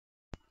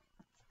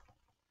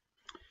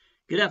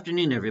Good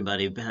afternoon,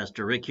 everybody.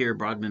 Pastor Rick here,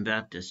 Broadman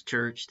Baptist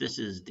Church. This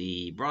is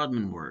the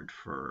Broadman Word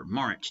for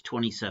March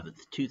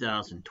 27th,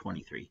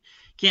 2023.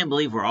 Can't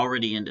believe we're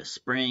already into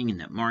spring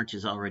and that March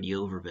is already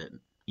over, but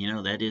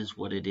that is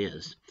what it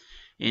is.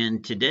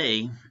 And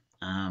today,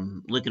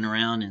 looking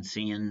around and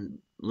seeing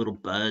little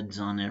buds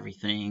on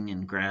everything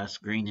and grass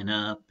greening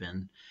up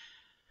and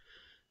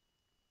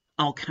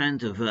all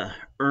kinds of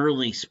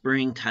early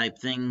spring type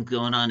thing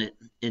going on,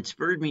 it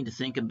spurred me to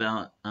think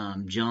about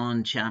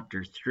John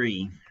chapter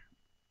 3.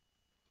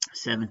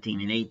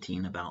 17 and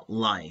 18 about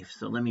life.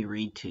 So let me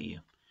read to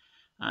you.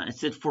 It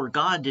said, "For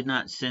God did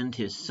not send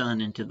his Son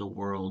into the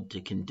world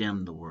to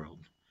condemn the world,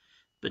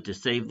 but to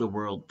save the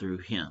world through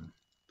him.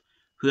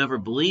 Whoever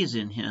believes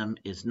in him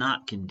is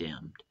not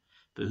condemned,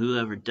 but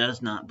whoever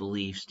does not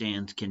believe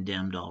stands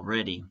condemned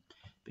already,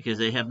 because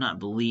they have not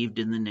believed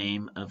in the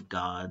name of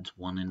God's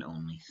one and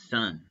only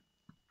Son."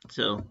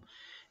 So,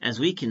 as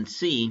we can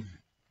see,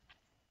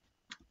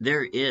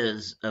 there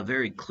is a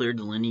very clear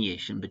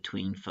delineation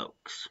between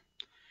folks.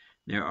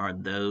 There are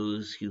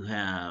those who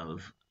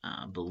have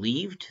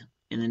believed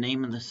in the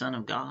name of the Son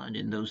of God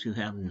and those who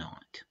have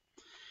not.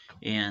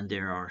 And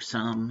there are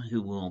some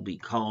who will be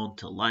called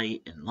to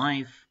light and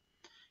life,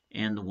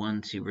 and the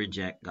ones who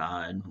reject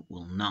God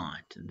will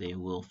not. They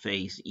will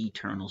face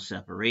eternal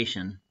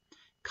separation,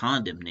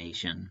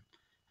 condemnation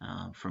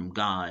from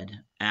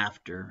God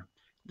after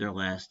their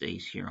last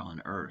days here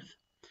on earth.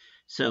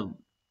 So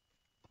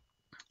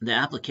the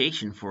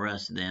application for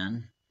us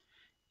then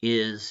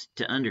is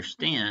to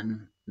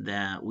understand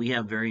that we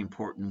have very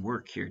important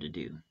work here to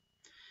do.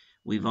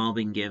 We've all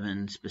been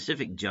given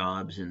specific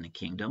jobs in the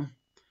kingdom,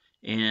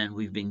 and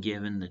we've been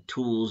given the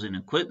tools and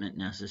equipment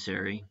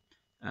necessary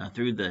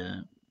through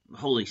the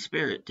Holy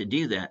Spirit to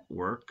do that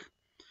work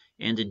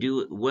and to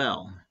do it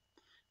well.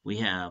 We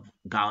have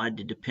God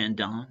to depend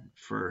on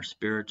for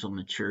spiritual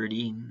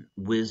maturity,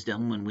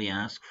 wisdom when we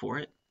ask for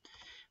it.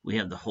 We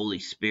have the Holy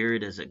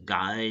Spirit as a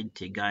guide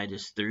to guide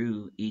us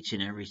through each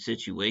and every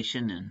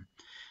situation, and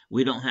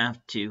we don't have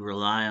to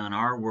rely on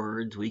our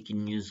words. We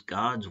can use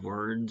God's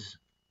words.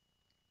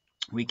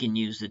 We can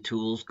use the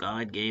tools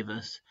God gave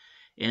us.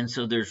 And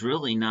so there's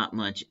really not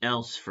much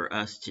else for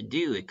us to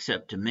do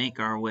except to make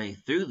our way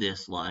through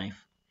this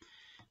life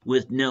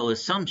with no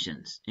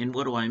assumptions. And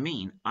what do I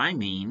mean? I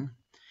mean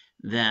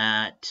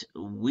that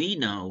we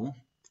know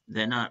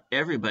that not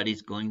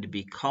everybody's going to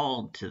be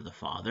called to the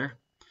Father,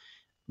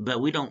 but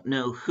we don't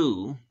know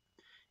who.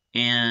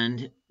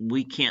 And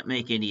we can't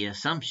make any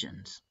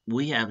assumptions.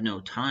 We have no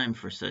time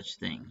for such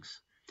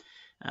things.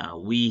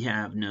 We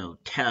have no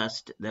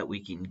test that we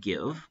can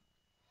give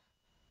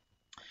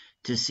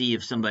to see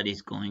if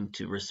somebody's going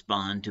to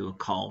respond to a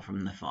call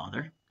from the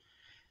Father.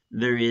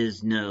 There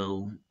is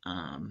no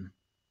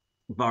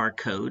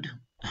barcode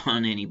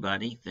on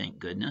anybody, thank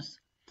goodness.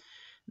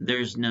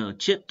 There's no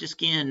chip to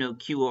scan, no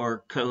QR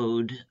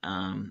code,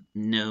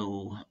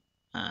 no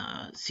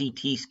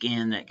CT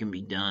scan that can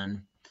be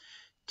done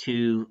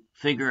to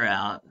figure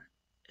out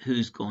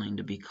who's going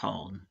to be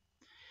called.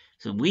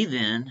 So we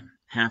then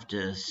have to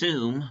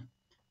assume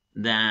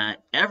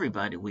that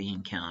everybody we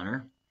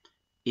encounter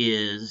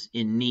is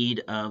in need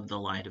of the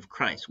light of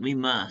Christ. We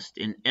must,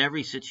 in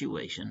every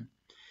situation,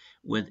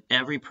 with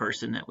every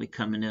person that we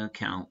come into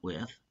account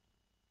with,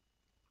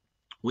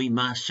 we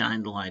must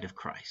shine the light of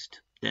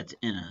Christ that's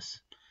in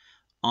us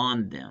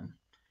on them,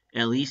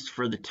 at least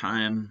for the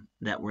time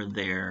that we're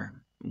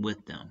there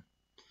with them.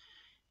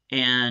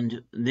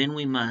 And then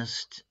we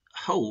must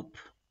hope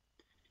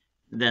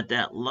that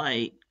that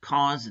light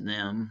caused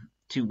them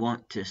to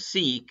want to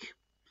seek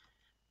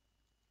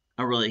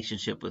a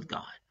relationship with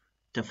God,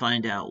 to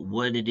find out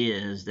what it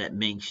is that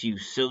makes you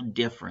so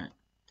different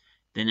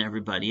than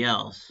everybody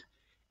else,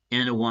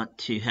 and to want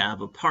to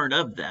have a part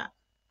of that,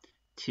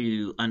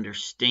 to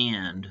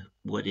understand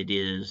what it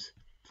is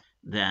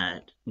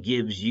that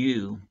gives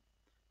you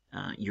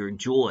your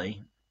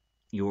joy,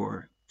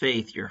 your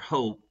faith, your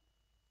hope,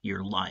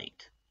 your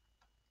light.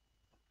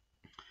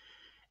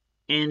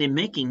 And in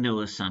making no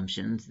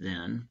assumptions,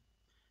 then,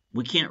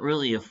 we can't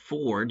really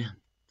afford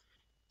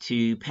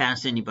to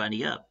pass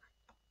anybody up.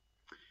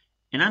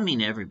 And I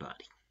mean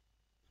everybody.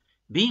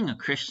 Being a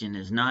Christian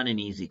is not an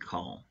easy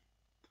call.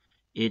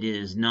 It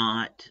is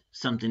not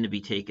something to be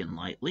taken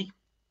lightly.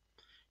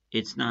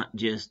 It's not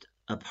just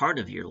a part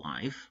of your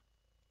life.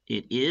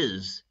 It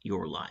is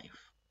your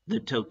life,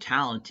 the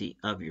totality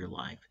of your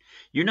life.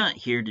 You're not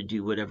here to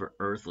do whatever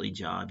earthly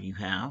job you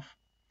have.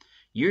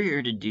 You're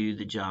here to do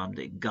the job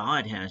that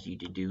God has you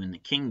to do in the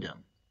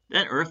kingdom.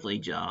 That earthly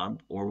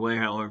job, or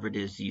however it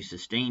is you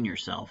sustain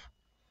yourself,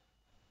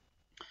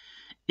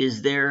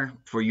 is there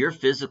for your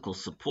physical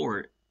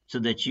support so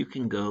that you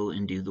can go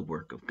and do the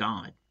work of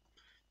God,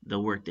 the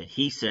work that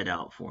He set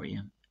out for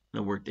you,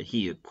 the work that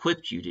He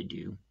equipped you to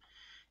do,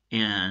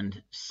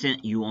 and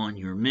sent you on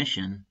your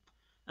mission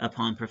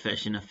upon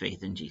profession of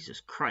faith in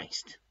Jesus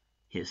Christ,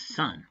 His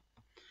Son.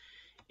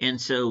 And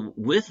so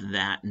with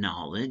that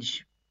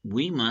knowledge,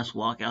 we must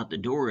walk out the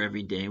door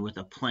every day with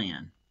a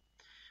plan.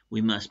 We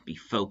must be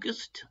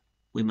focused.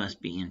 We must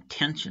be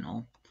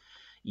intentional.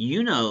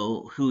 You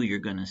know who you're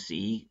going to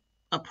see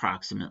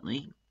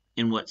approximately,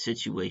 in what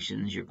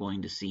situations you're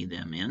going to see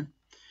them in,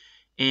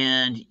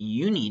 and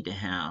you need to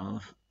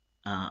have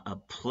a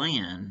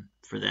plan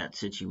for that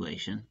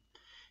situation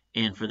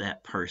and for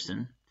that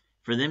person,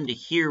 for them to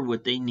hear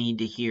what they need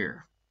to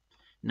hear.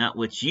 Not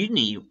what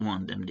you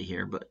want them to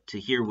hear, but to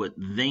hear what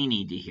they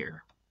need to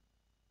hear.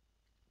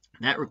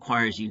 That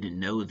requires you to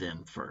know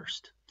them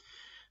first.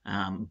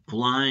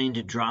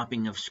 Blind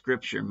dropping of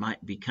scripture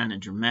might be kind of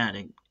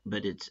dramatic,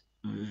 but it's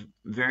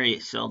very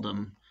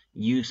seldom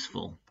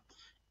useful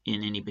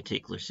in any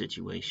particular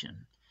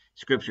situation.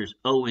 Scripture is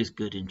always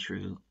good and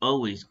true,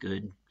 always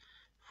good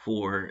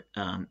for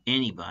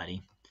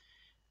anybody.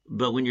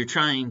 But when you're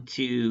trying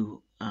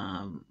to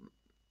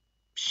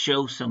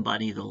show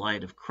somebody the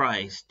light of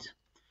Christ,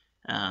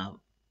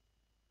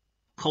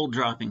 cold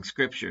dropping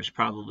scripture is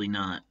probably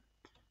not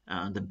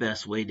the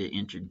best way to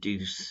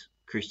introduce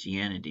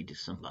Christianity to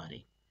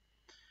somebody.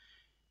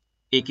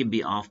 It can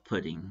be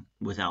off-putting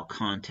without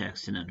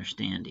context and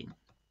understanding.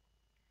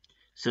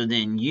 So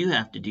then you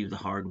have to do the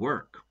hard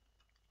work.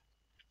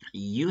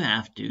 You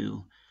have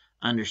to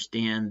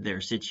understand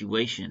their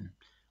situation.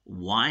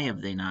 Why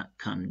have they not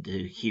come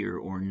to hear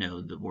or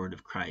know the word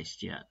of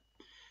Christ yet?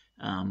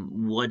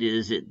 What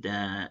is it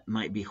that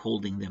might be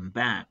holding them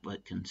back?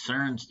 What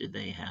concerns do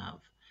they have?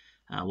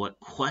 What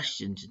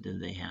questions do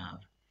they have?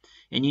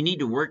 And you need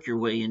to work your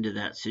way into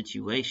that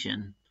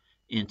situation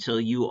until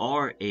you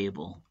are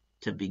able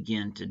to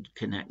begin to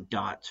connect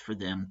dots for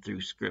them through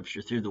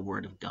Scripture, through the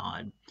Word of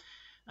God.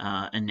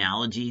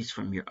 Analogies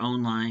from your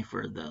own life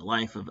or the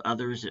life of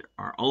others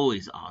are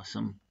always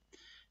awesome.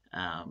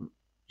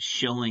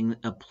 Showing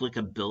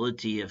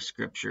applicability of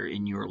Scripture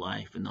in your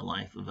life and the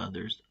life of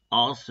others,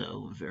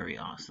 also very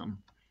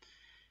awesome.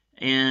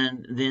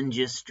 And then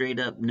just straight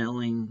up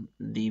knowing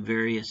the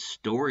various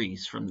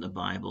stories from the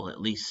Bible,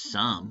 at least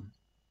some,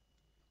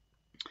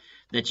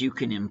 that you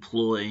can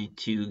employ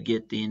to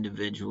get the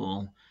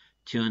individual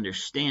to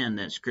understand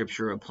that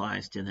Scripture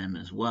applies to them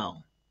as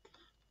well.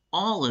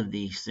 All of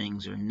these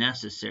things are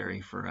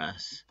necessary for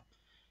us.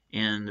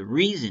 And the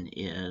reason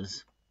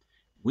is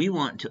we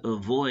want to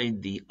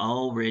avoid the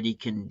already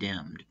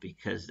condemned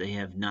because they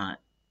have not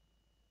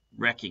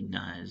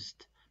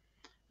recognized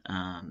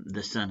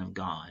the Son of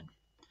God.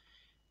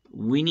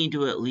 We need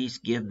to at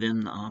least give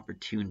them the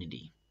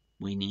opportunity.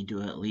 We need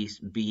to at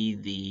least be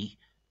the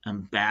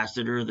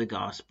ambassador of the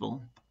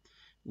gospel.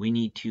 We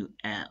need to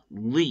at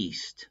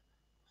least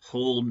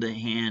hold the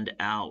hand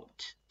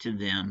out to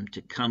them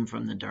to come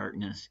from the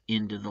darkness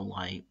into the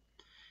light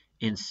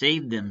and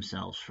save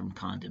themselves from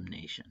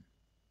condemnation.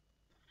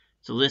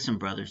 So listen,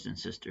 brothers and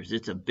sisters,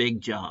 it's a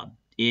big job.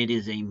 It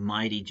is a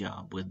mighty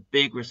job with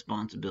big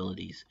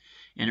responsibilities,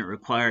 and it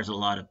requires a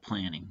lot of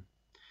planning.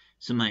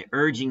 So my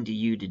urging to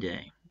you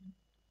today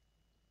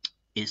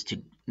is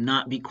to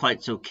not be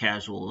quite so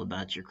casual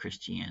about your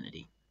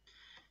Christianity.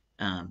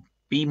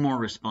 Be more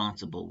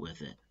responsible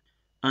with it.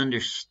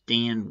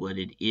 Understand what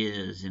it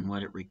is and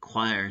what it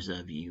requires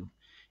of you,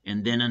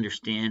 and then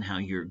understand how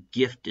you're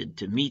gifted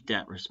to meet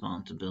that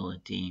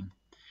responsibility,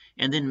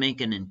 and then make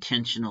an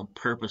intentional,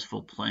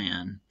 purposeful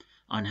plan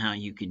on how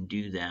you can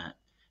do that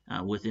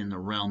within the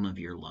realm of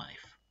your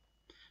life.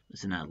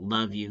 Listen, I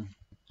love you.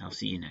 I'll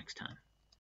see you next time.